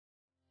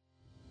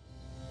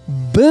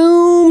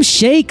Boom!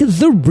 Shake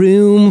the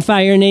room,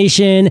 Fire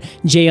Nation.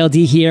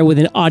 JLD here with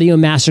an audio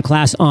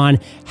masterclass on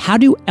how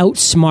to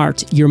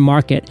outsmart your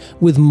market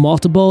with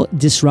multiple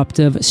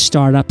disruptive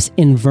startups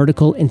in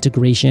vertical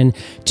integration.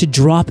 To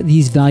drop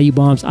these value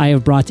bombs, I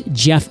have brought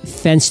Jeff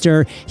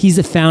Fenster. He's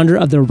the founder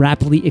of the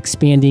rapidly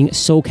expanding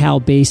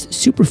SoCal-based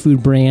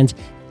superfood brand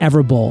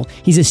Everbowl.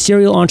 He's a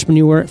serial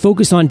entrepreneur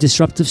focused on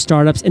disruptive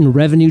startups and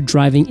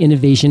revenue-driving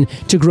innovation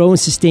to grow and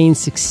sustain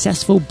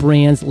successful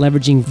brands,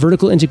 leveraging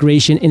vertical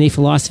integration and a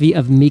philosophy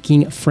of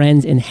making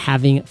friends and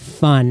having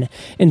fun.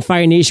 In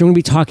Fire Nation, we're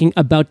going to be talking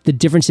about the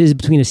differences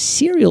between a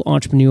serial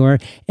entrepreneur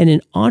and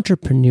an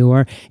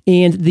entrepreneur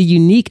and the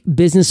unique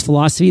business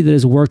philosophy that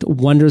has worked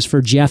wonders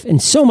for Jeff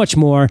and so much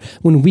more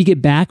when we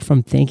get back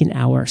from thanking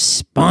our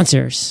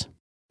sponsors.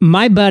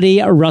 My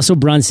buddy, Russell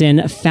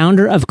Brunson,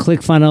 founder of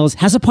ClickFunnels,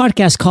 has a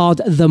podcast called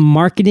The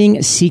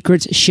Marketing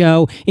Secrets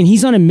Show, and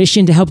he's on a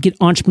mission to help get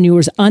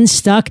entrepreneurs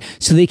unstuck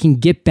so they can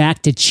get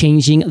back to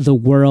changing the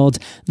world.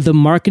 The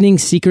Marketing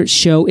Secrets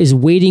Show is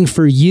waiting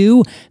for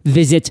you.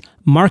 Visit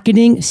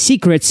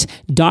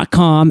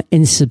marketingsecrets.com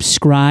and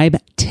subscribe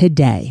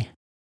today.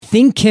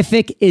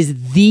 Thinkific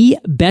is the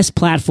best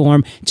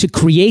platform to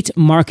create,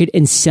 market,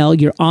 and sell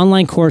your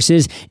online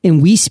courses,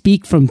 and we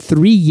speak from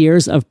 3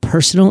 years of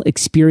personal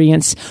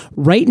experience.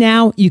 Right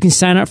now, you can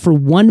sign up for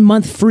 1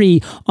 month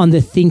free on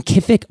the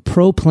Thinkific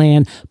Pro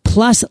plan,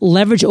 plus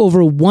leverage over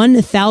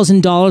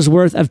 $1,000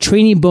 worth of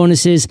training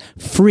bonuses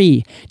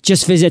free.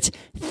 Just visit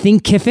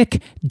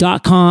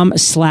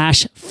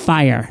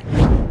thinkific.com/fire.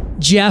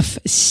 Jeff,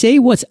 say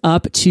what's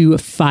up to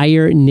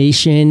Fire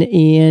Nation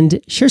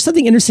and share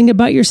something interesting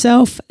about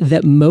yourself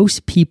that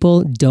most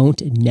people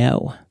don't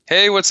know.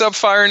 Hey, what's up,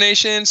 Fire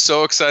Nation?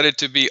 So excited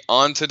to be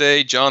on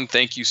today. John,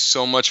 thank you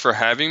so much for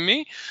having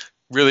me.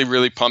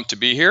 Really pumped to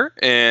be here.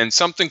 And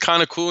something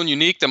kind of cool and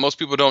unique that most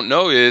people don't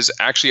know is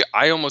actually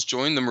I almost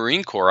joined the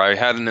Marine Corps. I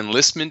had an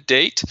enlistment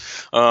date.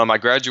 I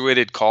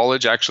graduated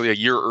college actually a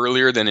year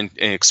earlier than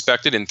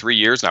expected in 3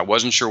 years, and I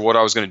wasn't sure what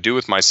I was going to do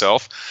with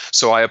myself.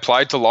 So I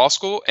applied to law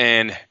school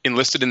and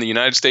enlisted in the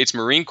United States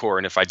Marine Corps.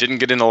 And if I didn't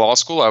get into law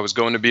school, I was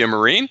going to be a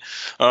Marine.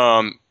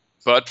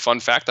 But fun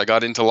fact, I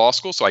got into law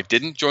school, so I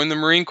didn't join the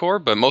Marine Corps.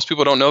 But most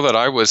people don't know that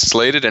I was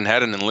slated and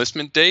had an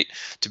enlistment date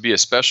to be a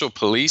special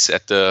police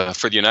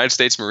for the United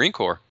States Marine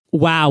Corps.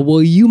 Wow.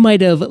 Well, you might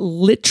have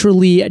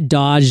literally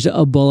dodged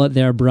a bullet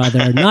there,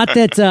 brother. Not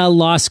that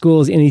law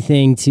school is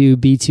anything to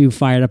be too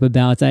fired up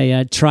about.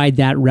 I tried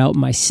that route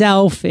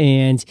myself,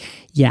 and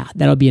yeah,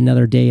 that'll be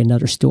another day,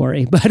 another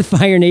story. But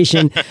Fire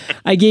Nation,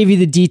 I gave you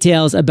the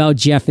details about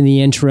Jeff in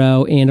the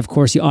intro. And of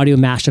course, the audio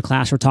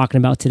masterclass we're talking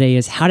about today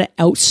is how to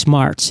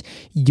outsmart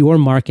your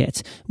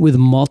market with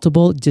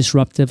multiple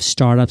disruptive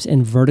startups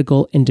and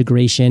vertical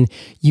integration.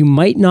 You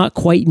might not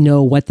quite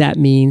know what that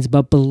means,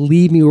 but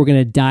believe me, we're going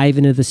to dive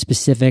into the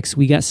specifics.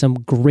 We got some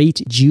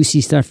great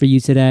juicy stuff for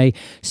you today.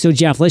 So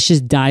Jeff, let's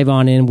just dive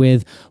on in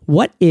with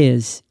what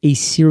is a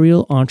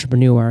serial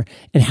entrepreneur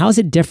and how is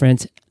it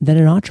different than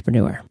an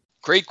entrepreneur?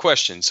 Great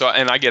question. So,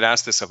 and I get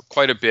asked this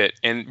quite a bit.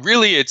 And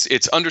really, it's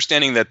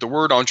understanding that the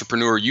word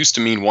entrepreneur used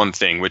to mean one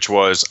thing, which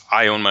was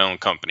I own my own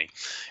company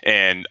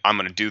and I'm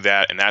going to do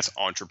that. And that's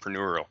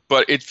entrepreneurial.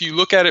 But if you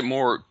look at it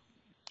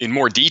in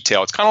more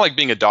detail, it's kind of like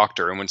being a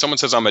doctor. And when someone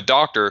says I'm a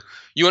doctor,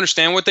 you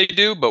understand what they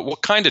do, but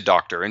what kind of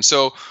doctor? And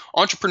so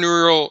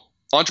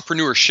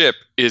entrepreneurship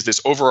is this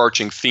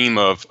overarching theme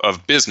of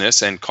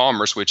business and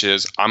commerce, which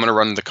is I'm going to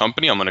run the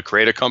company, I'm going to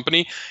create a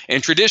company.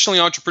 And traditionally,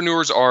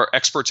 entrepreneurs are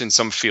experts in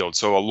some field.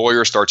 So a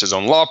lawyer starts his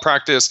own law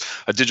practice,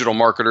 a digital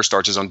marketer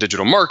starts his own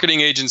digital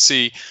marketing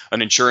agency,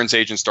 an insurance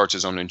agent starts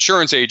his own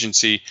insurance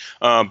agency.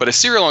 But a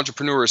serial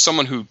entrepreneur is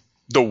someone who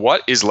the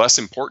what is less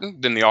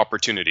important than the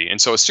opportunity.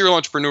 And so a serial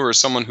entrepreneur is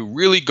someone who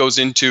really goes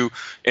into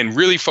and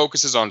really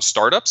focuses on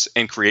startups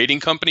and creating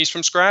companies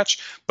from scratch.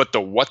 But the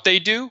what they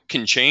do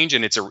can change,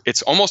 and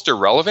it's almost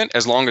irrelevant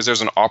as long as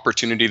there's an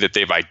opportunity that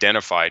they've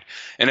identified.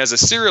 And as a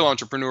serial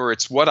entrepreneur,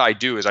 it's what I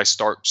do is I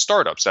start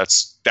startups.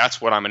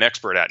 That's what I'm an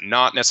expert at,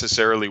 not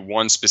necessarily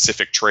one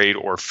specific trade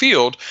or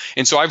field.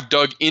 And so I've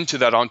dug into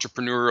that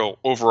entrepreneurial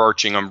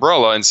overarching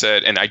umbrella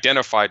and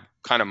identified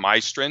kind of my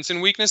strengths and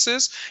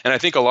weaknesses. And I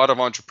think a lot of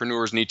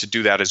entrepreneurs need to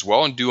do that as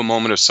well and do a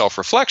moment of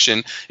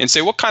self-reflection and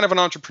say, what kind of an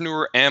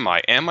entrepreneur am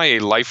I? Am I a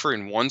lifer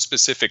in one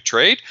specific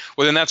trade?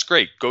 Well, then that's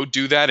great. Go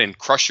do that and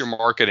crush your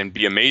market and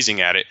be amazing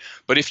at it.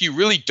 But if you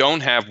really don't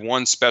have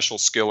one special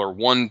skill or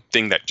one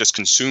thing that just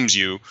consumes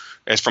you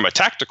as from a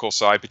tactical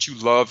side, but you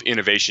love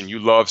innovation, you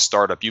love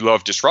startup, you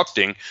love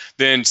disrupting,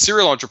 then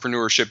serial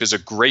entrepreneurship is a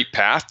great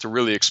path to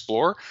really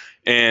explore.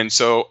 And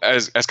so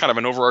as kind of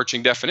an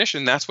overarching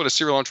definition, that's what a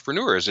serial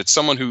entrepreneur is. It's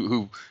someone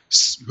who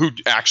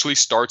actually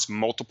starts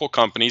multiple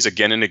companies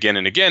again and again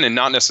and again, and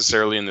not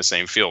necessarily in the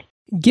same field.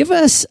 Give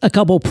us a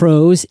couple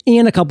pros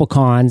and a couple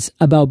cons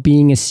about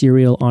being a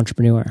serial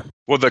entrepreneur.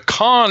 Well,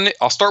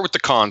 I'll start with the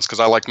cons because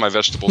I like my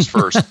vegetables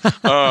first.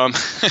 But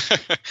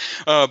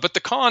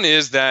the con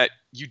is that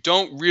you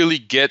don't really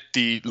get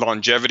the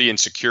longevity and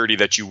security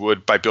that you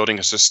would by building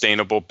a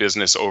sustainable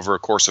business over a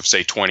course of,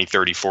 say, 20,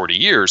 30, 40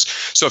 years.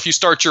 So if you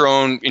start your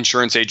own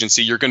insurance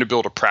agency, you're going to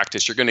build a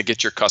practice, you're going to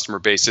get your customer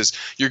bases,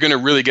 you're going to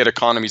really get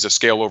economies of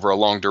scale over a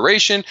long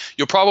duration.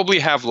 You'll probably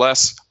have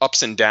less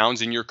ups and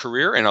downs in your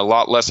career and a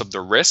lot less of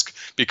the risk,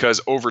 because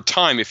over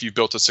time, if you've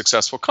built a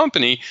successful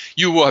company,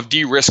 you will have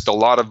de-risked a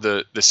lot of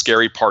the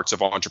scary parts of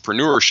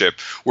entrepreneurship.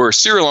 Where a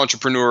serial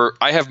entrepreneur,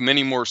 I have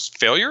many more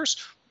failures,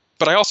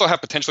 but I also have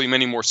potentially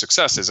many more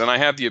successes, and I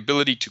have the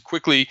ability to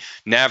quickly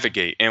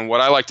navigate. And what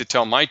I like to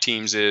tell my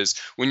teams is,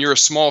 when you're a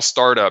small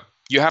startup,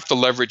 you have to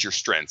leverage your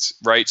strengths,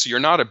 right? So you're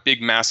not a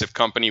big, massive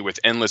company with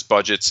endless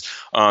budgets.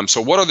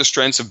 So what are the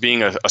strengths of being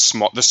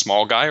the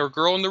small guy or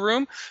girl in the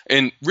room?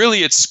 And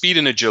really, it's speed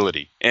and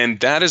agility. And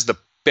that is the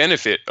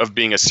benefit of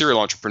being a serial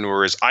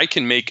entrepreneur, is I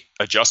can make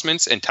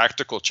adjustments and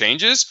tactical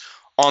changes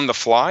on the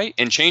fly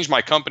and change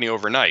my company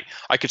overnight.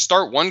 I could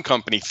start one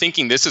company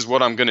thinking this is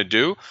what I'm going to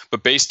do,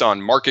 but based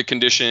on market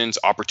conditions,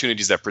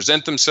 opportunities that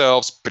present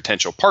themselves,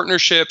 potential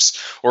partnerships,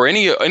 or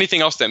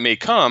anything else that may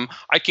come,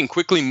 I can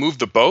quickly move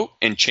the boat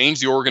and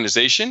change the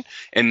organization,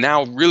 and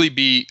now really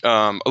be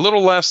a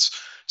little less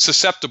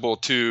susceptible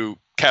to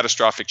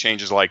catastrophic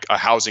changes like a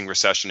housing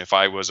recession if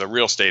I was a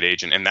real estate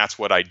agent and that's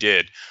what I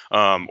did,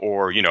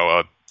 or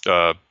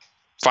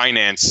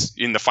finance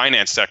in the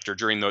finance sector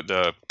during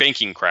the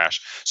banking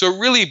crash. So it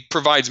really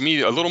provides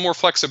me a little more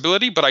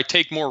flexibility, but I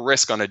take more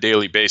risk on a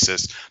daily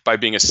basis by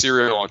being a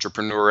serial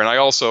entrepreneur. And I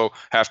also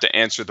have to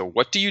answer the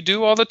what do you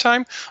do all the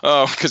time,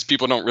 because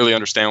people don't really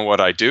understand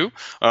what I do.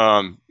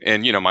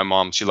 My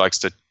mom, she likes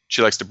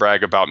to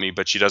brag about me,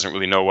 but she doesn't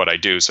really know what I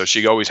do. So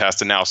she always has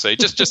to now say,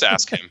 just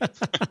ask him.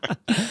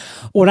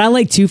 What I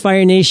like too,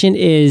 Fire Nation,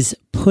 is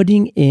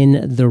putting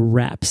in the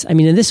reps. I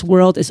mean, in this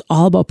world, it's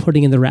all about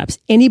putting in the reps.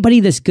 Anybody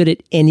that's good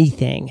at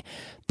anything,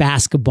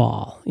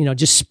 basketball,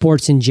 just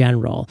sports in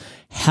general,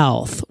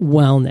 health,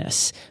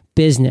 wellness,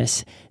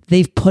 business,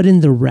 they've put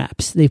in the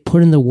reps, they've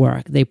put in the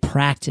work, they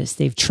practiced,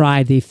 they've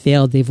tried, they've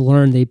failed, they've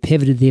learned, they've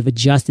pivoted, they've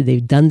adjusted,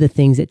 they've done the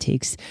things it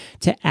takes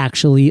to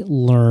actually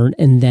learn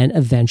and then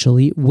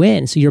eventually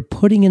win. So you're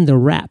putting in the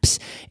reps.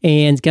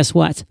 And guess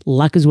what?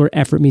 Luck is where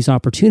effort meets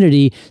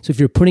opportunity. So if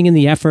you're putting in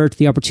the effort,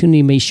 the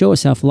opportunity may show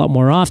itself a lot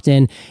more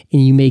often,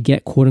 and you may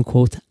get quote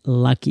unquote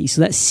lucky.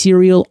 So that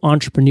serial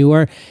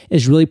entrepreneur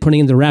is really putting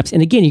in the reps.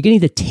 And again, you're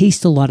getting to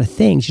taste a lot of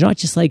things. You're not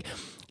just like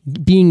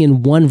being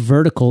in one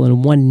vertical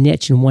and one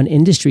niche in one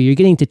industry. You're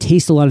getting to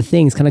taste a lot of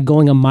things, kind of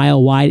going a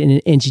mile wide and an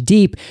inch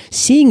deep,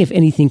 seeing if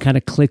anything kind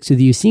of clicks with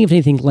you, seeing if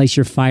anything lights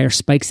your fire,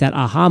 spikes that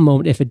aha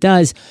moment. If it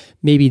does,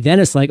 maybe then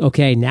it's like,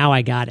 okay, now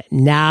I got it.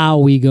 Now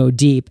we go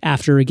deep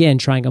after, again,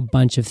 trying a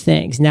bunch of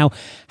things. Now,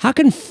 how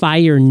can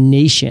Fire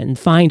Nation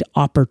find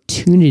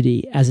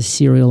opportunity as a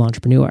serial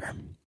entrepreneur?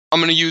 I'm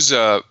going to use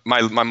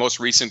my most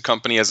recent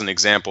company as an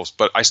example,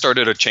 but I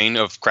started a chain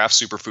of craft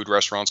superfood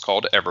restaurants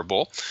called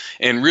Everbowl.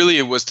 And really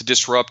it was to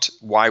disrupt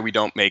why we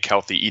don't make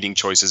healthy eating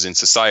choices in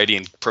society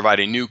and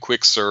provide a new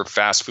quick serve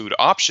fast food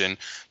option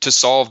to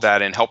solve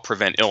that and help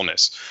prevent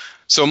illness.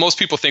 So most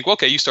people think, well,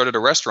 okay, you started a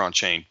restaurant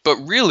chain. But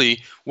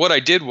really, what I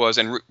did was,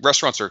 and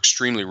restaurants are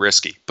extremely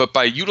risky, but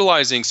by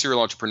utilizing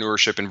serial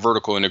entrepreneurship and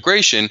vertical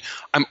integration,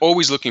 I'm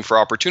always looking for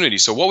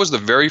opportunities. So what was the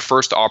very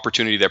first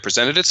opportunity that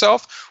presented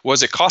itself?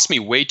 Was it cost me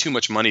way too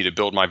much money to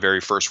build my very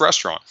first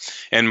restaurant.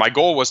 And my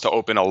goal was to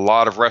open a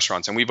lot of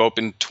restaurants. And we've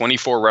opened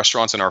 24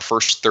 restaurants in our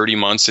first 30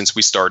 months since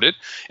we started.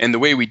 And the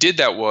way we did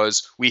that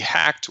was we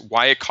hacked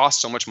why it cost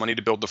so much money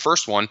to build the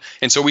first one.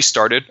 And so we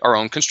started our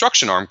own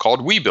construction arm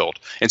called We Build.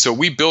 And so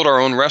we build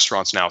our own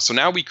restaurants now. So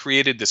now we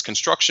created this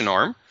construction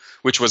arm,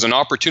 which was an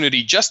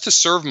opportunity just to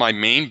serve my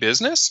main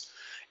business.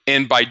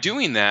 And by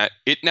doing that,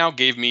 it now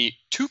gave me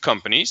two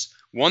companies.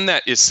 One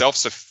that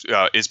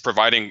is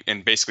providing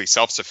and basically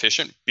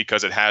self-sufficient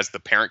because it has the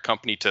parent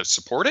company to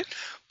support it.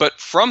 But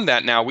from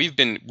that, now we've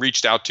been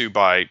reached out to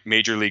by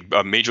Major League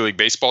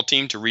Baseball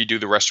team to redo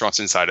the restaurants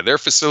inside of their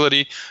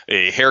facility,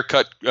 a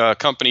haircut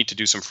company to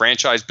do some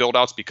franchise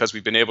build-outs because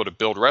we've been able to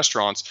build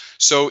restaurants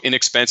so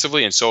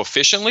inexpensively and so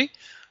efficiently.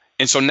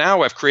 And so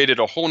now I've created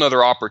a whole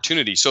nother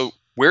opportunity. So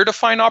where to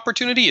find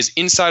opportunity is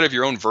inside of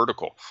your own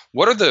vertical.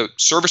 What are the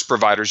service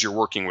providers you're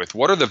working with?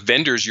 What are the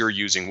vendors you're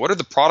using? What are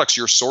the products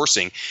you're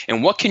sourcing?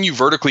 And what can you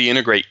vertically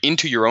integrate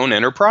into your own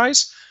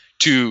enterprise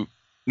to,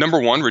 number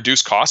one,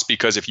 reduce costs?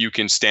 Because if you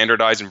can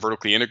standardize and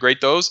vertically integrate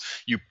those,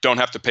 you don't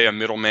have to pay a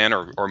middleman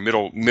or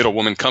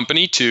middlewoman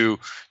company to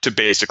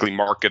basically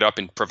mark it up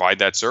and provide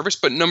that service.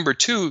 But number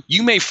two,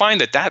 you may find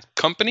that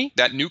company,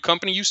 that new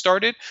company you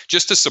started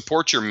just to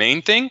support your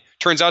main thing,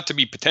 turns out to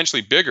be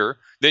potentially bigger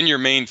than your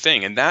main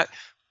thing. And that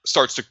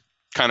starts to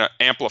kind of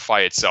amplify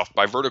itself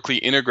by vertically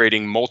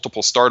integrating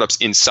multiple startups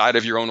inside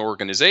of your own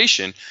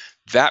organization.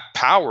 That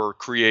power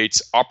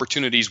creates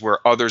opportunities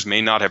where others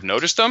may not have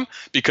noticed them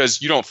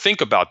because you don't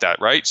think about that,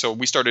 right? So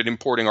we started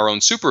importing our own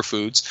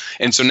superfoods.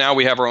 And so now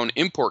we have our own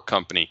import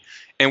company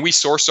and we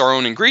source our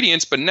own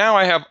ingredients. But now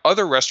I have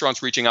other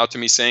restaurants reaching out to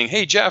me saying,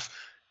 hey, Jeff,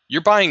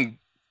 you're buying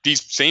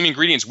these same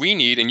ingredients we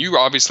need. And you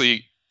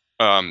obviously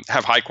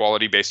have high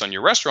quality based on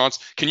your restaurants.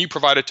 Can you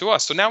provide it to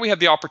us? So now we have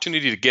the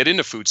opportunity to get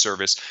into food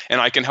service,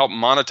 and I can help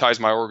monetize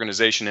my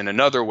organization in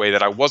another way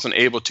that I wasn't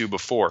able to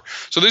before.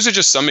 So these are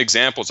just some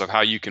examples of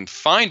how you can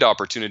find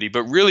opportunity,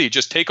 but really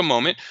just take a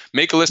moment,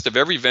 make a list of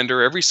every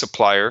vendor, every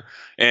supplier,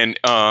 and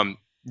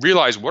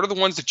realize what are the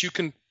ones that you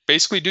can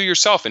basically do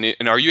yourself. And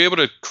are you able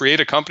to create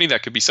a company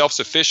that could be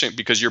self-sufficient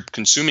because you're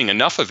consuming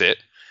enough of it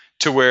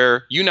to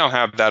where you now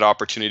have that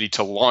opportunity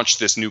to launch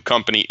this new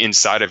company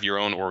inside of your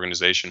own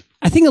organization?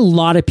 I think a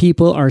lot of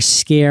people are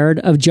scared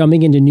of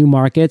jumping into new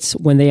markets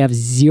when they have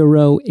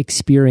zero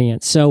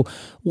experience. So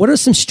what are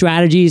some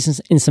strategies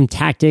and some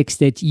tactics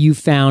that you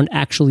found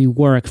actually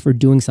work for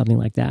doing something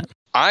like that?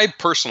 I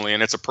personally,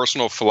 and it's a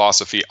personal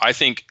philosophy, I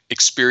think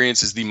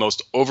experience is the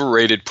most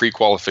overrated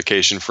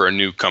pre-qualification for a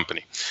new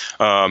company.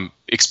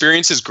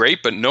 Experience is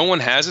great, but no one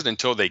has it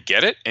until they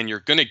get it, and you're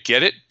going to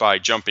get it by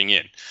jumping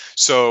in.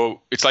 So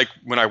it's like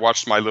when I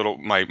watched my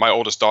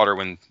oldest daughter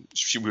when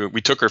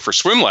we took her for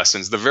swim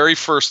lessons. The very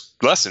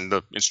first lesson,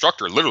 the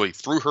instructor literally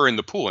threw her in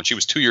the pool, and she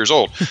was 2 years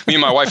old. Me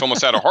and my wife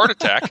almost had a heart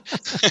attack.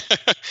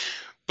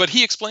 But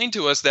he explained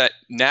to us that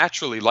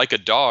naturally, like a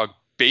dog,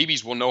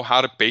 babies will know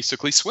how to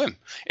basically swim,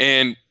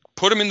 and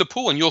put them in the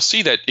pool and you'll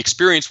see that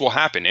experience will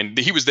happen. And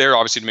he was there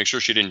obviously to make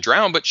sure she didn't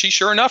drown, but she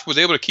sure enough was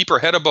able to keep her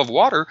head above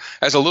water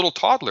as a little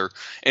toddler.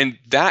 And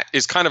that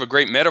is kind of a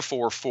great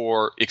metaphor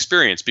for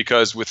experience,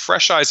 because with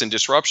fresh eyes and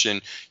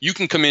disruption, you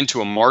can come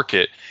into a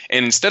market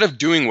and instead of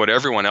doing what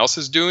everyone else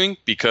is doing,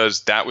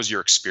 because that was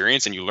your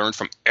experience and you learned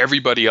from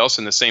everybody else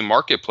in the same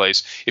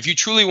marketplace, if you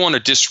truly want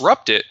to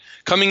disrupt it,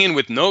 coming in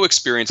with no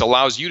experience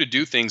allows you to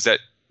do things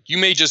that you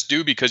may just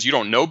do because you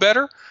don't know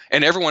better,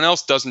 and everyone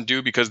else doesn't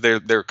do because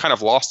they're kind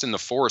of lost in the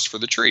forest for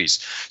the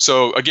trees.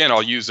 So again,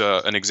 I'll use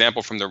an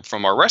example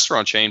from our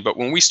restaurant chain. But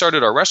when we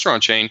started our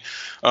restaurant chain,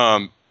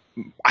 I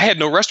had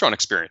no restaurant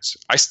experience.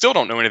 I still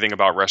don't know anything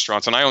about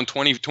restaurants, and I own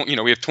 20.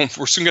 We're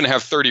soon going to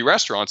have 30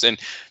 restaurants. And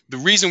the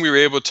reason we were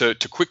able to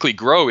quickly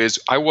grow is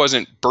I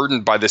wasn't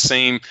burdened by the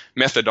same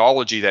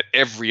methodology that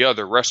every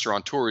other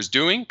restaurateur is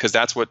doing, because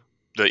that's what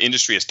the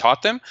industry has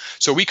taught them.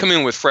 So we come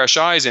in with fresh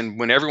eyes, and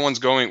when everyone's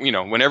going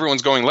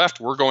left,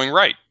 we're going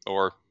right.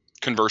 Or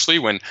conversely,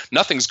 when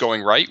nothing's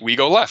going right, we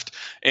go left.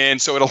 And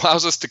so it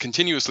allows us to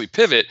continuously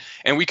pivot,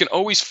 and we can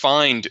always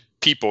find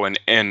people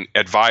and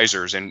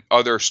advisors and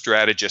other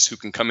strategists who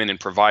can come in and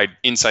provide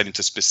insight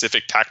into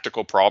specific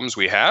tactical problems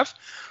we have.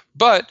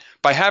 But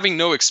by having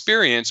no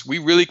experience, we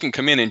really can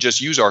come in and just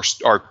use our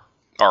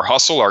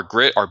hustle, our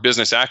grit, our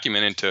business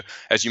acumen into,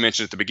 as you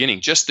mentioned at the beginning,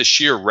 just the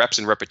sheer reps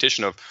and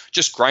repetition of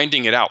just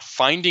grinding it out,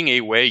 finding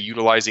a way,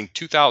 utilizing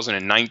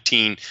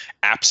 2019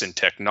 apps and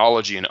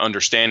technology and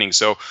understanding.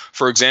 So,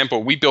 for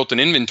example, we built an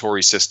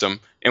inventory system,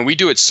 and we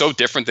do it so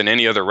different than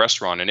any other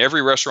restaurant. And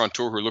every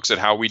restaurateur who looks at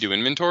how we do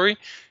inventory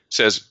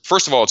says,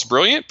 first of all, it's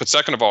brilliant, but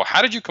second of all,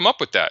 how did you come up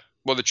with that?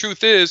 Well, the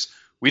truth is,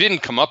 we didn't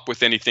come up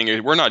with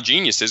anything. We're not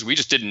geniuses. We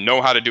just didn't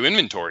know how to do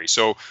inventory.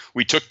 So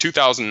we took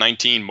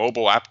 2019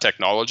 mobile app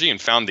technology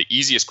and found the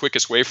easiest,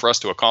 quickest way for us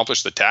to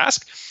accomplish the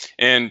task.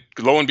 And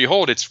lo and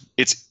behold,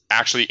 it's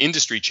actually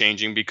industry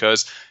changing,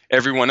 because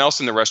everyone else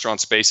in the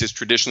restaurant space is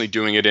traditionally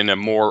doing it in a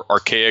more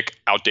archaic,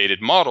 outdated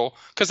model,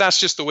 because that's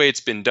just the way it's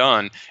been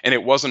done. And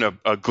it wasn't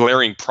a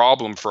glaring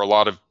problem for a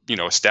lot of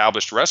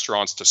established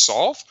restaurants to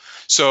solve.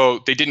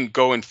 So they didn't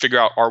go and figure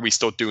out, are we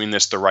still doing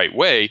this the right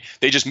way?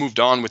 They just moved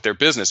on with their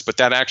business. But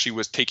that actually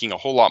was taking a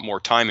whole lot more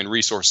time and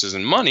resources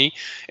and money.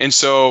 And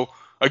so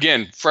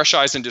again, fresh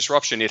eyes and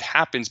disruption, it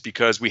happens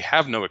because we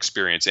have no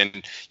experience.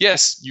 And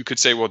yes, you could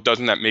say, well,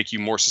 doesn't that make you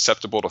more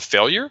susceptible to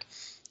failure?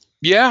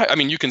 Yeah, I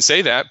mean, you can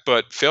say that,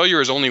 but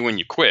failure is only when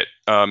you quit.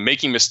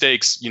 Making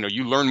mistakes,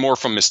 you learn more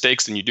from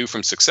mistakes than you do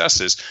from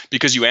successes,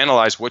 because you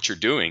analyze what you're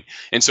doing.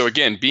 And so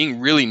again,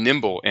 being really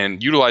nimble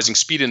and utilizing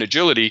speed and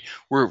agility,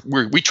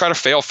 we try to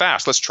fail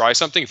fast. Let's try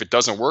something. If it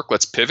doesn't work,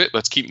 let's pivot.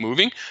 Let's keep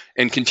moving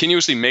and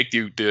continuously make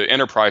the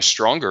enterprise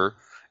stronger.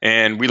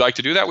 And we like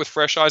to do that with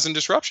fresh eyes and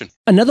disruption.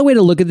 Another way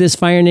to look at this,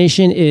 Fire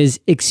Nation, is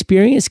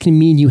experience can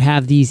mean you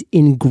have these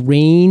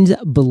ingrained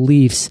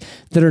beliefs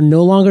that are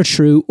no longer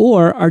true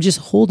or are just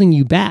holding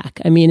you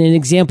back. I mean, an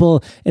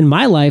example in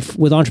my life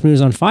with Entrepreneurs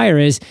on Fire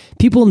is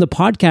people in the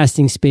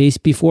podcasting space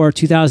before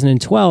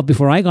 2012,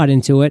 before I got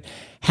into it,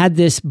 had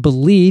this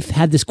belief,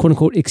 had this quote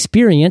unquote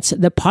experience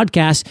that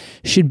podcasts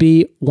should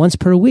be once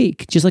per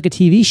week, just like a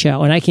TV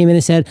show. And I came in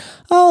and said,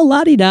 oh,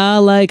 la-di-da,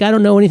 like I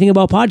don't know anything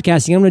about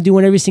podcasting. I'm going to do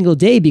one every single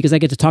day because I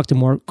get to talk to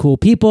more cool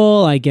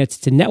people. I get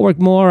to network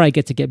more. I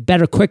get to get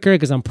better quicker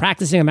because I'm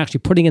practicing. I'm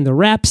actually putting in the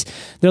reps.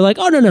 They're like,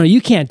 oh, no,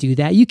 you can't do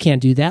that. You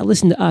can't do that.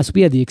 Listen to us.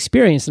 We have the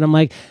experience. And I'm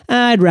like,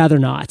 I'd rather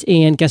not.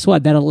 And guess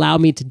what? That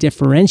allowed me to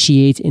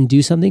differentiate and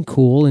do something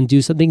cool and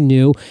do something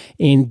new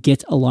and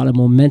get a lot of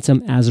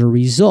momentum as a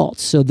result.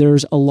 So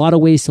there's a lot of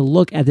ways to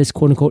look at this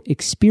quote unquote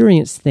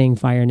experience thing,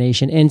 Fire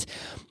Nation. And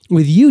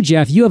with you,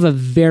 Jeff, you have a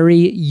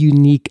very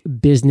unique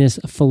business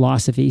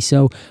philosophy.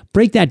 So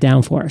break that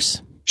down for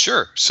us.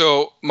 Sure.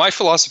 So my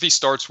philosophy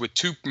starts with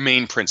two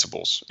main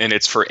principles, and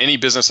it's for any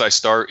business I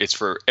start. It's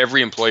for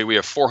every employee. We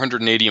have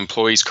 480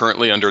 employees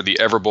currently under the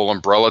Everbowl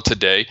umbrella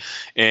today.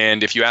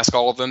 And if you ask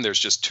all of them, there's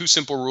just two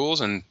simple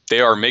rules, and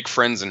they are make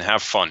friends and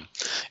have fun.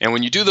 And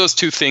when you do those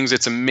two things,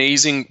 it's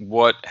amazing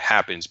what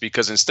happens,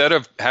 because instead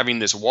of having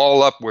this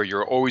wall up where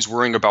you're always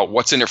worrying about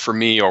what's in it for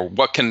me or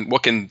what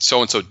can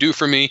so-and-so do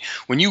for me,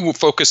 when you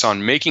focus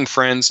on making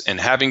friends and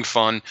having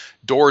fun,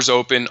 doors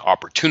open,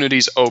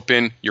 opportunities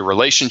open, your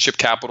relationship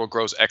capital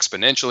grows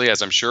exponentially,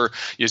 as I'm sure,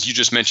 as you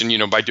just mentioned,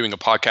 by doing a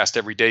podcast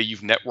every day,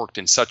 you've networked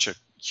in such a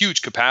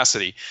huge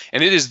capacity.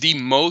 And it is the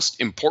most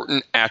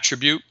important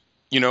attribute.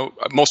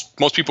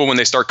 Most people, when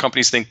they start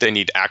companies, think they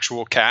need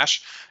actual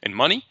cash and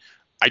money.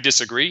 I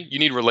disagree. You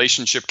need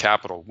relationship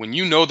capital. When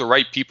you know the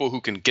right people who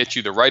can get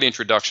you the right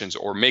introductions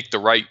or make the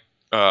right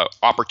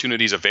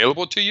opportunities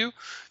available to you,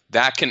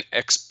 that can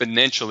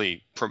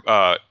exponentially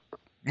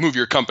move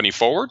your company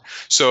forward.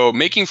 So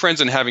making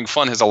friends and having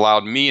fun has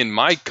allowed me and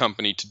my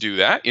company to do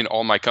that in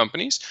all my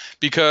companies,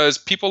 because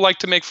people like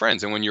to make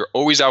friends. And when you're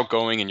always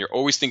outgoing and you're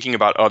always thinking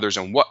about others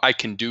and what I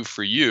can do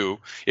for you,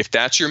 if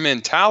that's your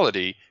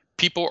mentality,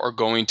 people are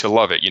going to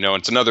love it.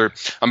 It's another,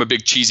 I'm a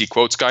big cheesy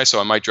quotes guy,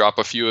 so I might drop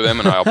a few of them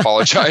and I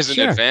apologize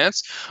in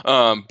advance.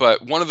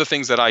 But one of the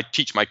things that I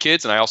teach my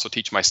kids and I also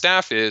teach my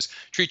staff is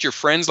treat your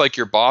friends like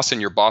your boss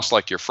and your boss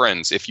like your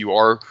friends if you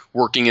are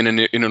working in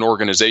an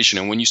organization.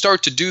 And when you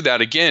start to do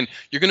that, again,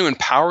 you're going to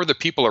empower the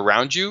people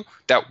around you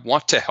that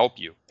want to help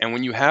you. And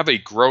when you have a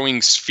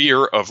growing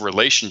sphere of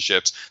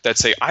relationships that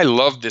say, I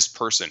love this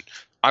person,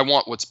 I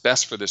want what's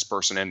best for this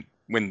person, and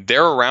when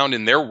they're around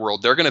in their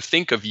world, they're going to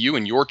think of you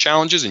and your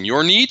challenges and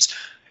your needs.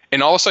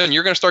 And all of a sudden,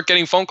 you're going to start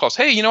getting phone calls.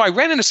 Hey, I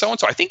ran into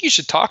so-and-so. I think you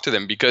should talk to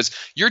them because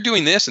you're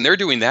doing this and they're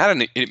doing that.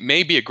 And it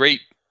might be a great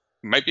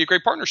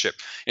partnership.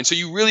 And so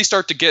you really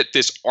start to get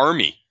this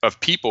army of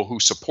people who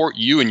support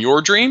you and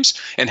your dreams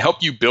and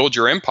help you build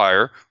your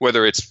empire,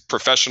 whether it's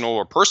professional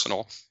or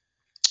personal,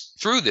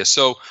 through this.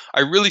 So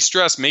I really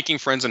stress making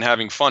friends and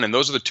having fun. And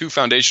those are the two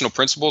foundational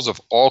principles of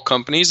all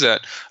companies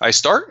that I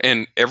start.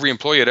 And every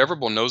employee at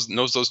Everbowl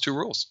knows those two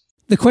rules.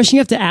 The question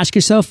you have to ask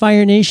yourself,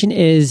 Fire Nation,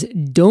 is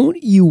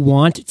don't you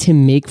want to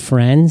make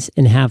friends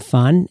and have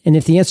fun? And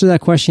if the answer to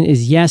that question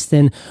is yes,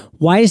 then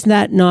why is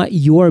that not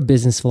your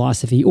business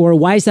philosophy? Or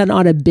why is that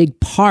not a big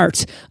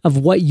part of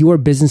what your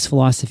business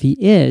philosophy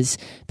is?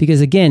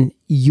 Because again,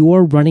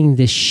 you're running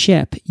this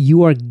ship.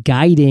 You are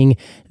guiding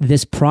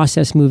this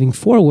process moving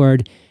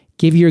forward.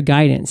 Give your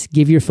guidance,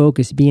 give your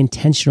focus, be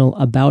intentional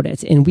about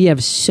it. And we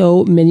have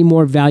so many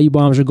more value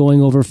bombs we're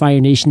going over,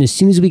 Fire Nation, as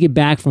soon as we get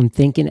back from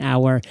thanking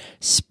our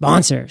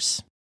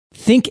sponsors.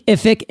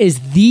 Thinkific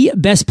is the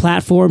best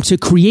platform to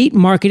create,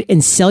 market,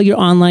 and sell your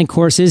online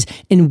courses,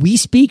 and we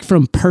speak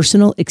from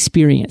personal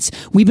experience.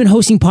 We've been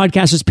hosting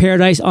Podcasters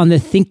Paradise on the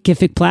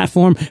Thinkific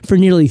platform for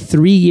nearly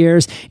 3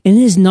 years, and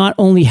it has not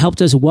only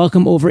helped us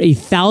welcome over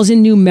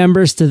 1,000 new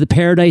members to the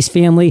Paradise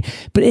family,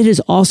 but it has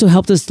also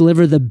helped us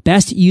deliver the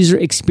best user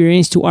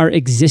experience to our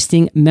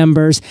existing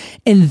members.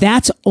 And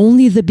that's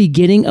only the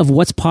beginning of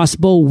what's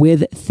possible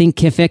with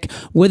Thinkific.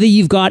 Whether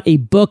you've got a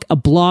book, a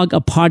blog, a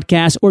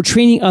podcast, or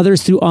training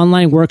others through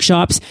online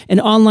workshops, an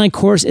online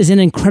course is an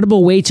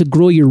incredible way to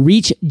grow your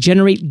reach,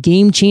 generate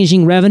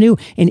game-changing revenue,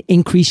 and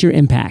increase your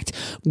impact.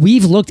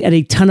 We've looked at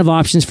a ton of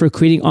options for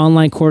creating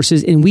online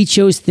courses, and we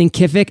chose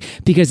Thinkific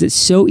because it's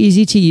so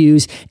easy to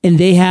use, and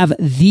they have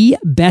the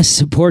best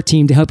support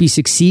team to help you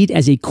succeed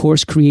as a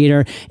course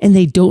creator. And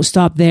they don't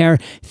stop there.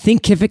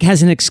 Thinkific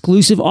has an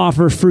exclusive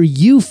offer for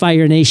you,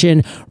 Fire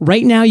Nation.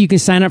 Right now, you can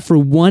sign up for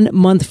 1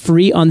 month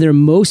free on their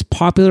most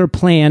popular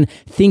plan,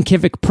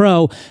 Thinkific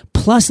Pro,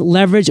 plus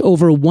leverage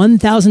over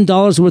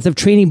 $1,000 worth of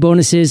training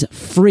bonuses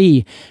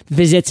free.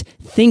 Visit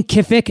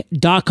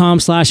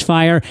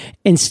thinkific.com/fire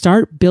and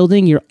start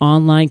building your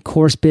online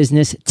course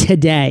business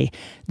today.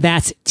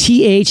 That's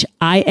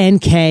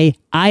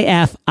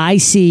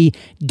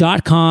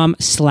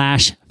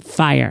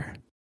thinkific.com/fire.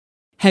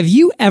 Have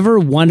you ever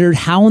wondered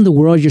how in the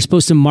world you're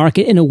supposed to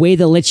market in a way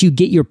that lets you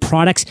get your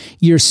products,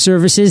 your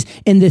services,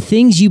 and the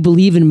things you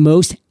believe in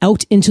most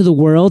out into the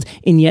world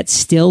and yet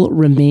still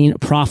remain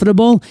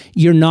profitable?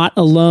 You're not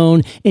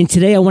alone. And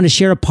today I want to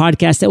share a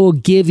podcast that will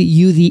give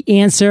you the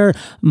answer.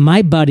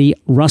 My buddy,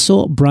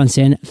 Russell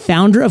Brunson,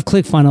 founder of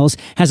ClickFunnels,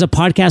 has a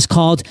podcast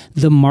called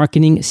The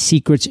Marketing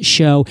Secrets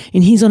Show.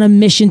 And he's on a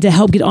mission to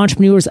help get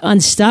entrepreneurs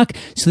unstuck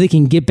so they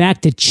can get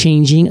back to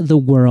changing the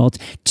world.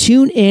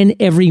 Tune in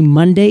every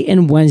Monday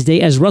and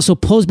Wednesday as Russell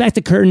pulls back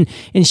the curtain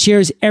and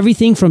shares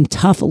everything from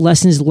tough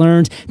lessons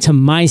learned to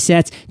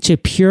mindsets to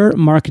pure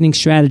marketing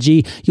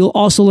strategy. You'll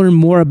also learn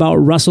more about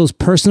Russell's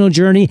personal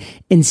journey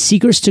and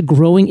secrets to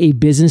growing a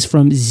business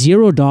from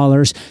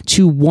 $0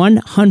 to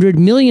 $100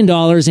 million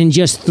in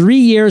just 3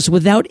 years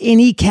without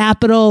any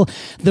capital.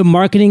 The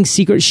Marketing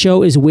Secrets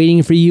Show is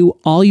waiting for you.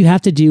 All you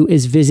have to do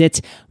is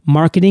visit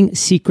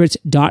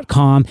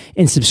marketingsecrets.com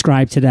and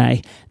subscribe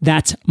today.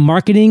 That's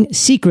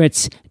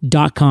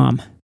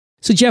marketingsecrets.com.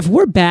 So Jeff,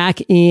 we're back,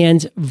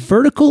 and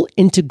vertical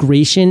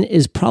integration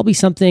is probably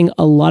something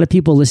a lot of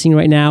people listening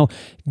right now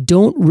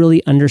don't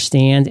really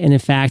understand. And in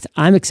fact,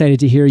 I'm excited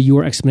to hear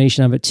your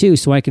explanation of it too,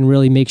 so I can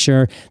really make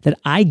sure that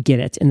I get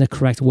it in the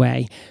correct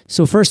way.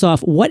 So first off,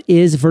 what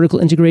is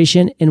vertical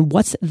integration and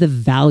what's the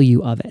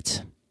value of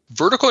it?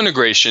 Vertical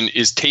integration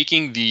is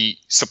taking the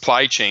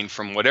supply chain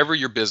from whatever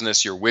your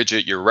business, your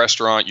widget, your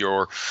restaurant,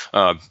 your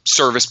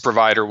service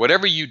provider,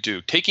 whatever you do,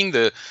 taking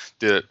the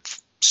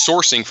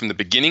sourcing from the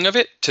beginning of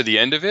it to the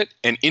end of it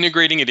and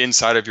integrating it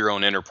inside of your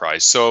own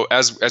enterprise. So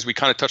as we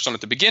kind of touched on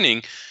at the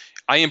beginning,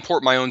 I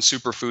import my own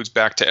superfoods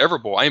back to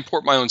Everbowl. I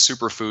import my own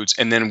superfoods,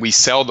 and then we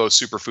sell those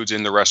superfoods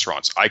in the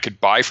restaurants. I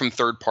could buy from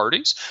third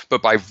parties,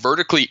 but by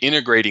vertically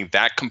integrating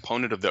that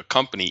component of the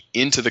company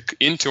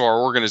into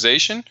our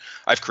organization,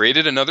 I've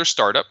created another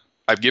startup.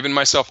 I've given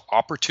myself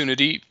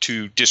opportunity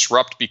to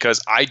disrupt because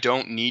I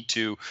don't need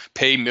to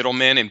pay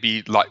middlemen and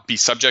be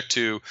subject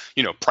to,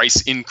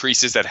 price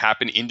increases that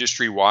happen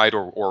industry wide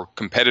or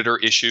competitor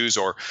issues,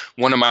 or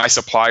one of my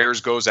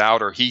suppliers goes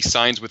out or he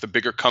signs with a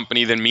bigger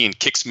company than me and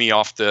kicks me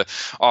off the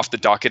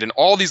docket, and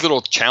all these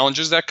little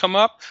challenges that come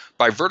up.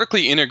 By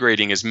vertically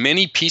integrating as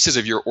many pieces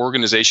of your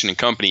organization and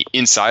company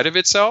inside of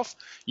itself,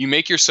 you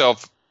make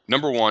yourself,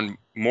 number one,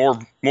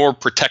 more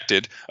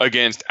protected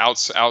against out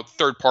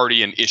third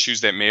party and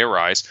issues that may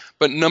arise.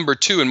 But number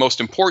two, and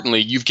most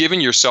importantly, you've given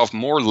yourself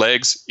more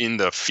legs in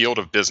the field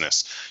of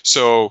business.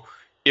 So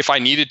if I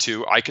needed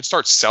to, I could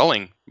start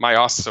selling my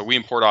acai. So we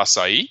import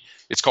acai.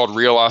 It's called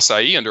Real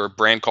Acai under a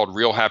brand called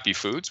Real Happy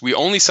Foods. We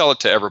only sell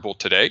it to Everbowl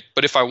today,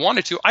 but if I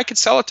wanted to, I could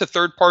sell it to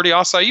third-party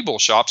acai bowl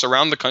shops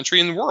around the country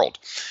and the world.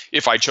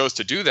 If I chose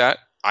to do that,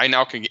 I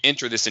now can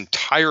enter this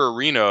entire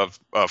arena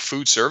of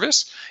food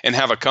service and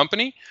have a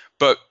company.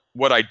 But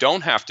what I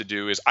don't have to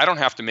do is I don't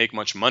have to make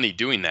much money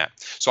doing that.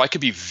 So I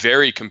could be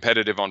very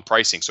competitive on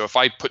pricing. So if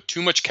I put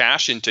too much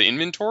cash into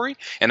inventory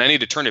and I need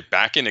to turn it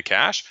back into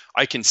cash,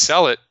 I can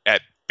sell it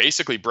at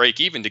basically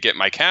break even to get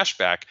my cash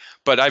back,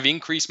 but I've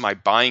increased my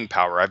buying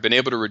power. I've been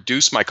able to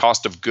reduce my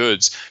cost of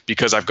goods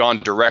because I've gone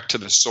direct to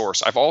the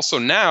source. I've also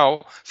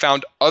now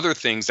found other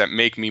things that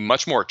make me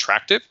much more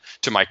attractive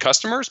to my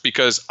customers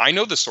because I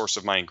know the source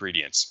of my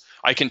ingredients.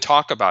 I can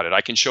talk about it.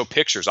 I can show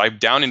pictures. I'm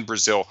down in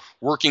Brazil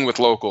working with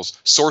locals,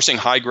 sourcing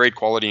high-grade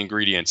quality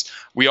ingredients.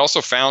 We also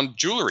found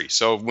jewelry.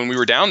 So when we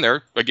were down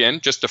there, again,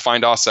 just to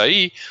find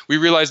acai, we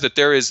realized that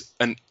there is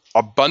an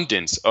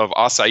abundance of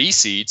acai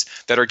seeds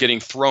that are getting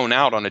thrown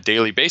out on a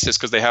daily basis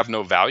because they have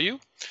no value.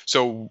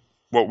 So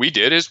what we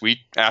did is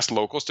we asked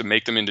locals to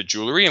make them into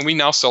jewelry, and we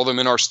now sell them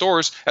in our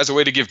stores as a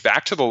way to give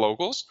back to the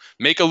locals,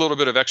 make a little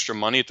bit of extra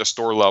money at the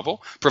store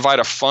level, provide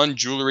a fun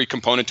jewelry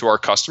component to our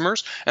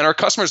customers. And our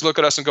customers look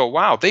at us and go,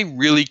 wow, they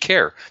really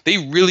care. They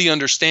really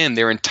understand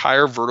their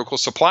entire vertical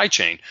supply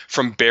chain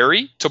from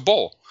berry to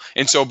bowl.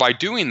 And so by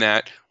doing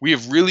that, we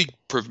have really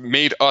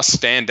made us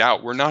stand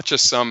out. We're not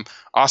just some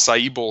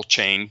acai bowl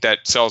chain that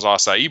sells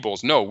acai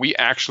bowls. No, we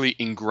actually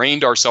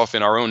ingrained ourselves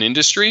in our own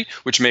industry,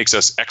 which makes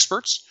us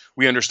experts.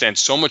 We understand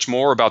so much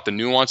more about the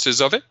nuances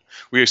of it.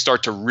 We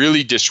start to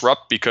really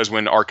disrupt because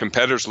when our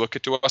competitors look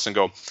at us and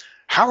go,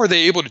 how are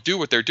they able to do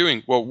what they're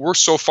doing? Well, we're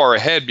so far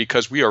ahead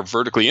because we are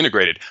vertically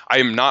integrated. I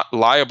am not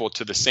liable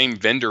to the same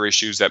vendor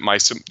issues that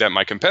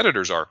my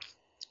competitors are.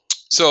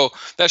 So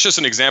that's just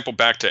an example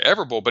back to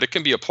Everbowl, but it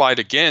can be applied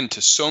again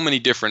to so many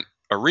different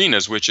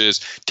arenas, which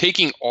is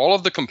taking all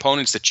of the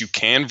components that you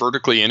can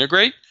vertically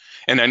integrate.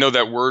 And I know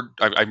that word,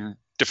 I'm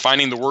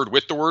defining the word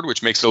with the word,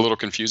 which makes it a little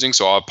confusing,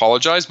 so I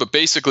apologize. But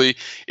basically,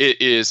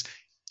 it is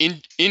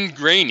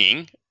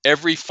ingraining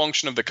every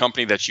function of the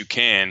company that you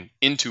can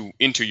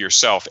into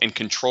yourself and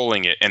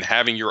controlling it and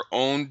having your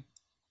own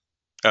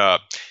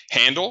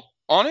handle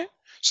on it.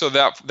 So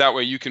that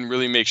way you can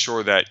really make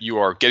sure that you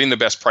are getting the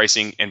best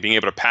pricing and being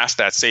able to pass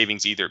that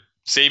either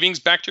savings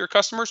back to your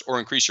customers or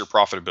increase your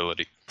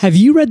profitability. Have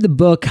you read the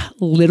book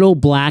Little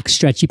Black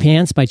Stretchy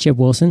Pants by Chip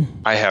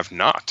Wilson? I have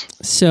not.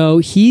 So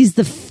he's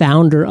the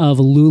founder of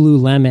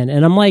Lululemon,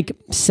 and I'm like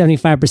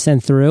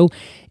 75% through,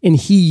 and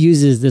he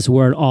uses this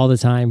word all the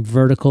time,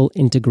 vertical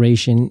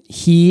integration.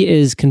 He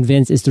is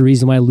convinced it's the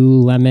reason why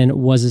Lululemon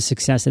was a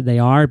success that they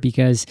are,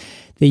 because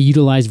they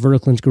utilize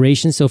vertical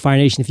integration. So Fire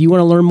Nation, if you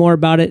want to learn more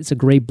about it, it's a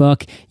great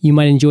book. You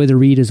might enjoy the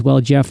read as well,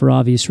 Jeff, for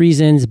obvious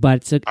reasons,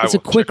 but it's a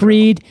quick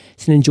read.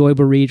 It's an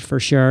enjoyable read for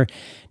sure.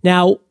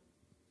 Now,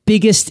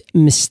 biggest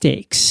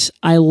mistakes.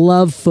 I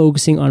love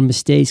focusing on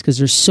mistakes because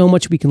there's so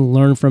much we can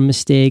learn from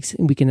mistakes.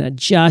 We can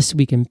adjust,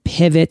 we can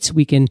pivot,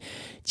 we can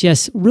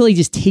just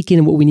take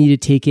in what we need to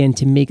take in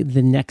to make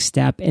the next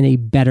step in a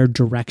better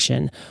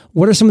direction.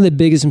 What are some of the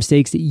biggest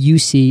mistakes that you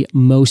see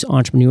most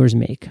entrepreneurs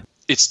make?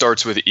 It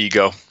starts with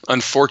ego.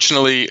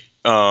 Unfortunately,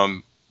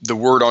 the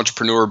word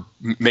entrepreneur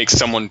makes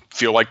someone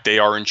feel like they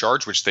are in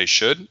charge, which they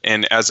should.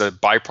 And as a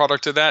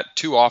byproduct of that,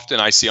 too often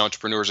I see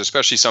entrepreneurs,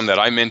 especially some that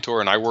I mentor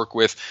and I work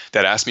with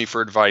that ask me for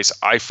advice,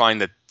 I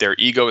find that their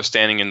ego is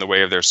standing in the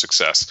way of their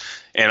success.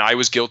 And I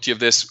was guilty of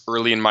this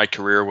early in my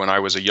career when I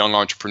was a young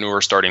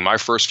entrepreneur starting my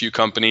first few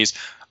companies.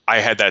 I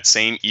had that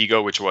same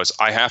ego, which was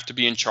I have to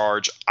be in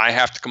charge. I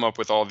have to come up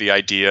with all the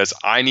ideas.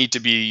 I need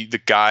to be the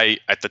guy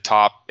at the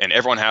top, and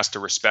everyone has to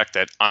respect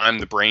that I'm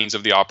the brains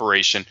of the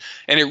operation.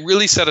 And it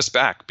really set us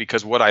back,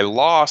 because what I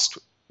lost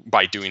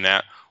by doing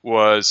that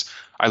was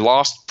I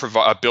lost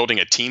building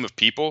a team of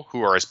people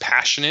who are as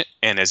passionate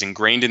and as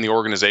ingrained in the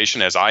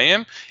organization as I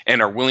am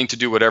and are willing to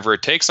do whatever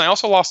it takes. And I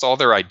also lost all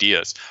their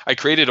ideas. I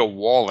created a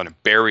wall and a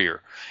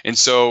barrier. And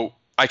so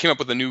I came up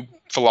with a new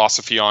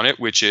philosophy on it,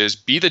 which is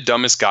be the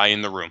dumbest guy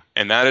in the room.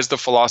 And that is the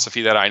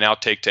philosophy that I now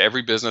take to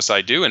every business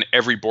I do and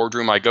every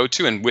boardroom I go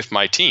to and with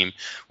my team,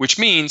 which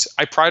means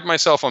I pride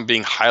myself on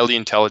being highly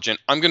intelligent.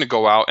 I'm going to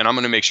go out and I'm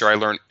going to make sure I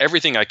learn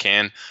everything I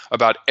can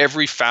about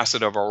every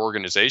facet of our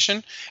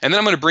organization. And then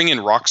I'm going to bring in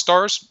rock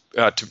stars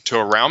to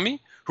around me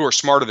who are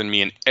smarter than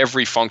me in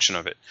every function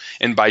of it.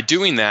 And by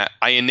doing that,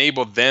 I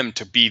enable them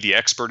to be the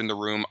expert in the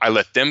room. I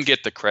let them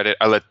get the credit.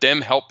 I let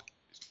them help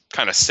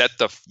kind of set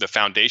the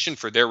foundation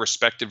for their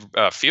respective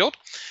field.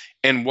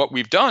 And what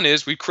we've done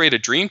is we've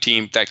created a dream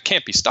team that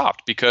can't be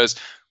stopped, because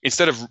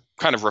instead of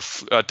kind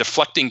of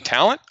deflecting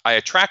talent, I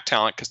attract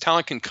talent, because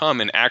talent can come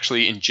and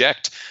actually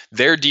inject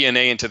their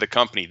DNA into the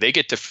company. They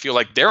get to feel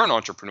like they're an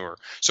entrepreneur.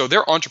 So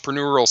they're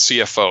entrepreneurial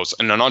CFOs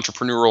and an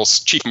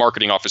entrepreneurial chief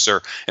marketing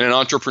officer and an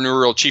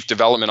entrepreneurial chief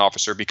development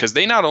officer, because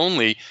they not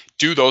only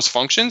do those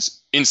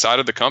functions inside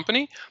of the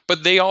company,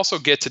 but they also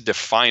get to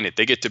define it.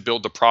 They get to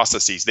build the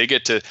processes. They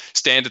get to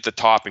stand at the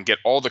top and get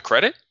all the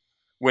credit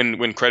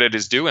when credit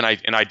is due, and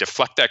I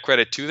deflect that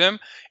credit to them.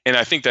 And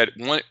I think that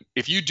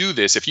if you do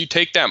this, if you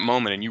take that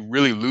moment and you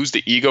really lose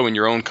the ego in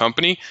your own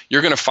company,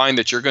 you're going to find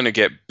that you're going to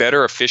get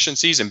better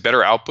efficiencies and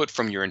better output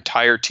from your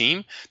entire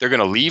team. They're going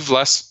to leave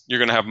less. You're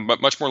going to have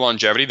much more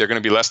longevity. They're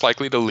going to be less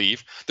likely to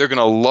leave. They're going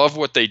to love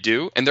what they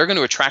do, and they're going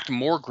to attract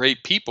more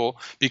great people,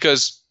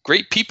 because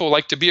great people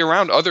like to be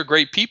around other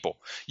great people.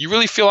 You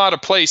really feel out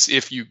of place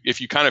if you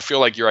kind of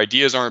feel like your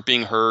ideas aren't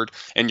being heard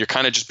and you're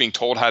kind of just being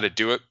told how to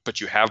do it, but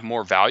you have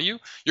more value.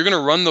 You're going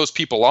to run those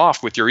people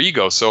off with your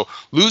ego. So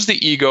lose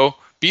the ego,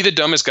 be the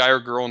dumbest guy or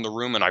girl in the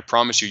room, and I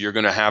promise you're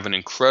going to have an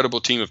incredible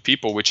team of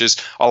people, which has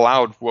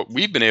allowed what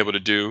we've been able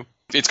to do.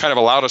 It's kind of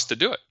allowed us to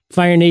do it.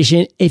 Fire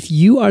Nation, if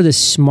you are the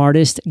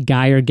smartest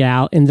guy or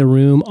gal in the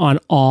room on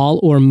all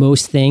or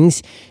most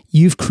things,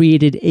 you've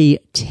created a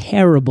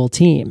terrible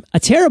team. A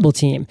terrible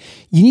team.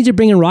 You need to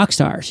bring in rock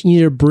stars. You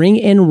need to bring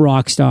in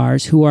rock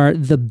stars who are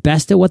the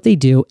best at what they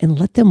do and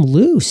let them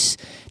loose.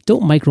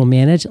 Don't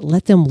micromanage.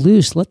 Let them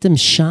loose. Let them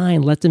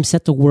shine. Let them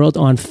set the world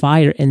on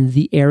fire in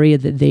the area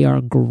that they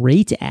are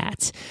great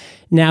at.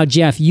 Now,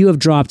 Jeff, you have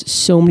dropped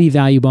so many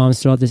value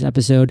bombs throughout this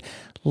episode.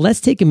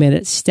 Let's take a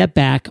minute, step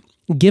back.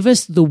 Give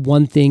us the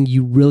one thing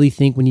you really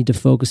think we need to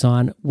focus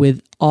on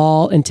with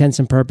all intents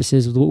and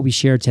purposes with what we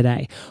shared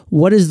today.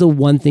 What is the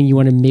one thing you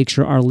want to make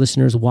sure our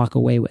listeners walk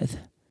away with?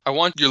 I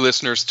want your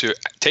listeners to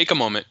take a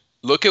moment,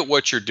 look at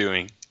what you're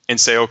doing, and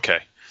say, okay,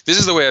 this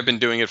is the way I've been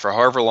doing it for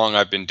however long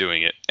I've been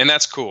doing it. And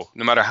that's cool.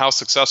 No matter how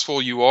successful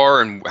you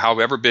are and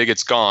however big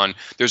it's gone,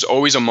 there's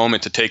always a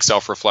moment to take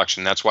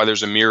self-reflection. That's why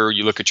there's a mirror.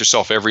 You look at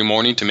yourself every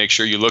morning to make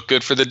sure you look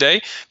good for the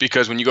day,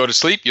 because when you go to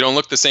sleep, you don't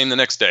look the same the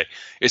next day.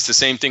 It's the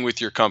same thing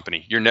with your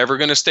company. You're never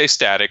going to stay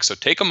static. So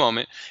take a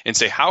moment and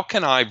say, how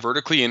can I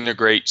vertically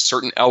integrate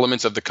certain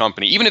elements of the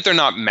company, even if they're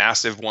not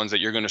massive ones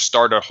that you're going to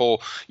start a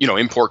whole,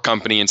 import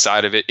company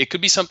inside of it. It could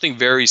be something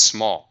very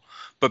small.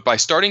 But by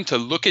starting to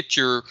look at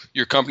your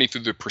company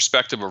through the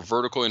perspective of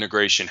vertical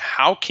integration,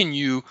 how can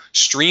you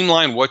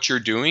streamline what you're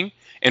doing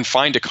and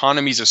find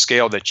economies of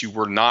scale that you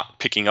were not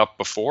picking up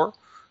before?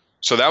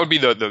 So that would be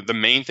the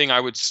main thing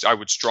I would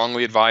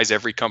strongly advise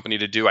every company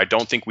to do. I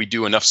don't think we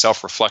do enough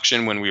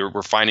self-reflection when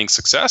we're finding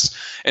success.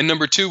 And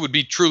number two would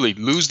be truly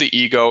lose the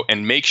ego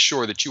and make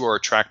sure that you are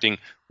attracting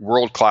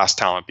world-class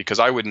talent, because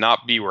I would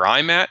not be where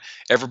I'm at.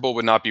 Everbull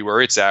would not be where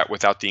it's at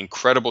without the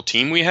incredible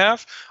team we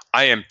have.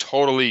 I am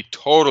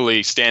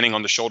totally standing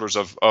on the shoulders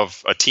of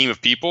a team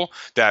of people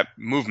that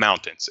move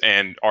mountains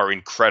and are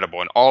incredible.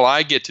 And all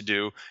I get to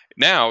do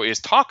now is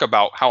talk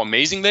about how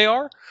amazing they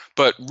are,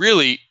 but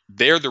really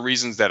they're the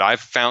reasons that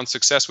I've found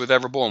success with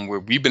Everbull and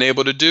what we've been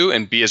able to do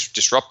and be as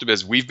disruptive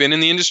as we've been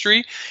in the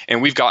industry.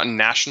 And we've gotten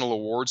national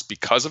awards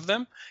because of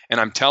them. And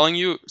I'm telling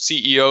you,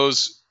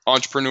 CEOs,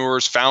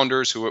 entrepreneurs,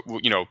 founders who,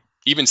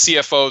 even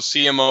CFOs,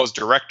 CMOs,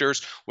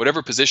 directors,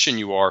 whatever position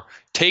you are,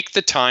 take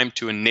the time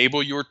to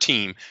enable your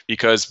team,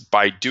 because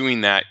by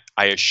doing that,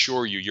 I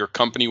assure you, your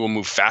company will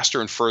move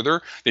faster and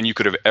further than you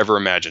could have ever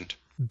imagined.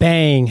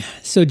 Bang.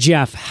 So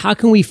Jeff, how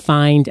can we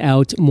find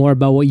out more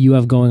about what you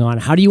have going on?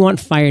 How do you want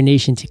Fire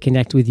Nation to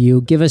connect with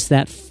you? Give us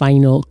that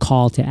final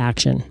call to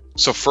action.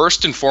 So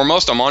first and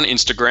foremost, I'm on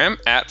Instagram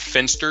at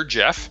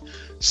FensterJeff.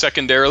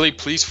 Secondarily,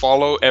 please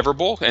follow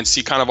Everbull and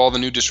see kind of all the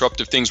new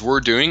disruptive things we're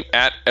doing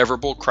at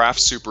Everbull Craft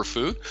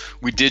Superfood.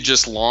 We did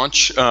just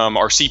launch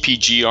our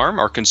CPG arm,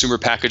 our consumer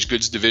packaged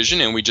goods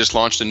division, and we just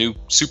launched a new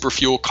Super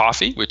Fuel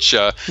coffee, which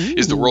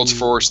is the world's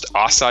first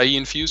acai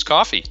infused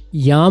coffee.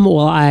 Yum.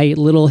 Well,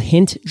 little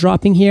hint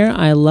dropping here.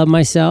 I love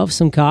myself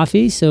some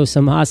coffee, so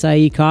some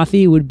acai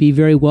coffee would be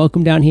very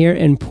welcome down here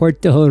in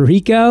Puerto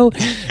Rico.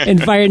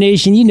 And Fire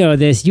Nation, you know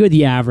this. You're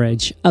the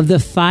average. Of the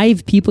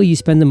 5 people you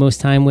spend the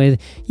most time with,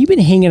 you've been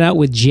hanging out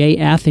with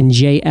JF and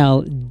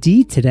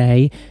JLD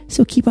today,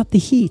 so keep up the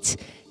heat.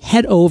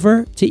 Head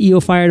over to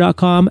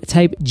eofire.com,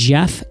 type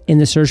Jeff in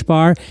the search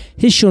bar.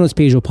 His show notes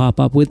page will pop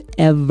up with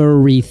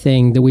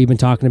everything that we've been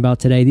talking about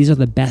today. These are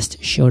the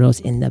best show notes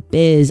in the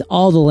biz.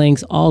 All the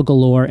links, all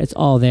galore. It's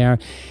all there.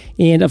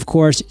 And of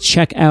course,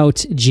 check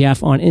out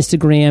Jeff on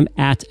Instagram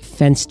at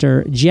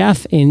Fenster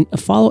Jeff, and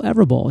follow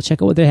Everbull.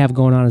 Check out what they have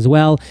going on as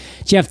well.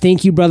 Jeff,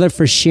 thank you, brother,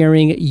 for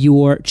sharing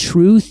your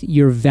truth,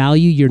 your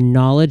value, your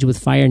knowledge with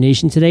Fire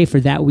Nation today. For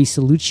that, we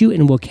salute you,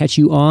 and we'll catch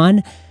you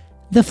on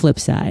the flip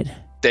side.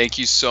 Thank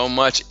you so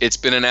much. It's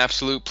been an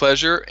absolute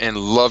pleasure, and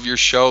love your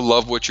show.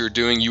 Love what you're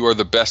doing. You are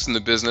the best in the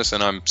business,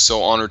 and I'm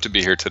so honored to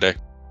be here today.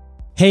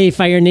 Hey,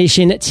 Fire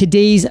Nation.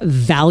 Today's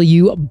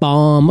value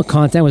bomb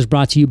content was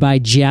brought to you by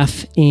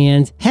Jeff.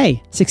 And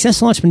hey,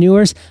 successful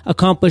entrepreneurs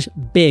accomplish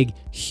big,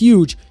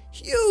 huge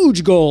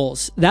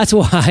goals. That's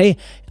why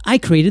I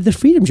created the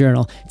Freedom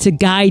Journal to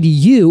guide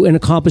you in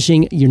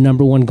accomplishing your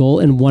number one goal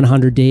in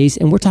 100 days.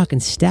 And we're talking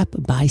step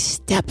by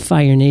step,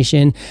 Fire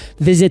Nation.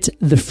 Visit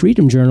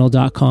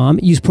thefreedomjournal.com.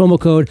 Use promo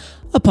code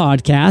a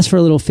podcast for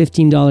a little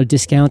 $15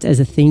 discount as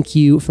a thank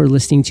you for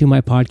listening to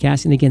my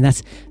podcast. And again,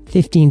 that's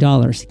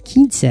 $15,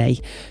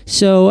 quince.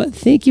 So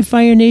thank you,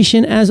 Fire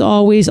Nation. As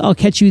always, I'll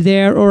catch you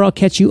there, or I'll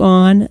catch you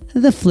on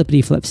the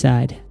flippity flip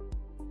side.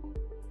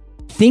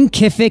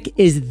 Thinkific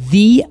is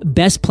the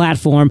best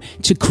platform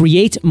to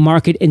create,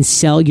 market, and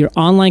sell your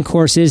online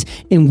courses,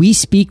 and we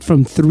speak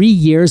from 3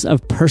 years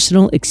of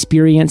personal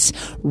experience.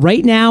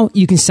 Right now,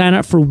 you can sign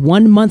up for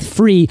 1 month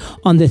free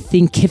on the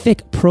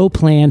Thinkific Pro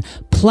plan,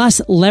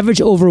 plus leverage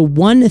over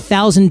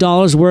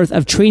 $1,000 worth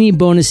of training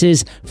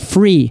bonuses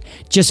free.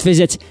 Just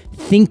visit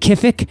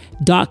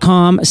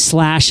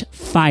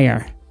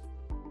thinkific.com/fire.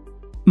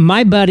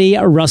 My buddy,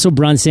 Russell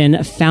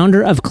Brunson,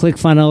 founder of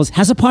ClickFunnels,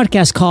 has a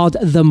podcast called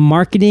The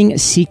Marketing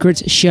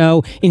Secrets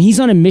Show, and he's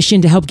on a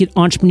mission to help get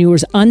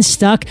entrepreneurs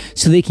unstuck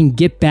so they can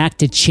get back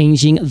to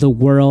changing the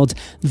world.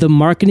 The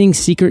Marketing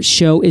Secrets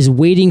Show is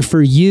waiting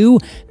for you.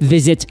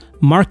 Visit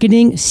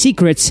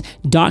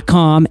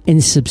marketingsecrets.com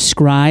and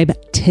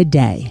subscribe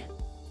today.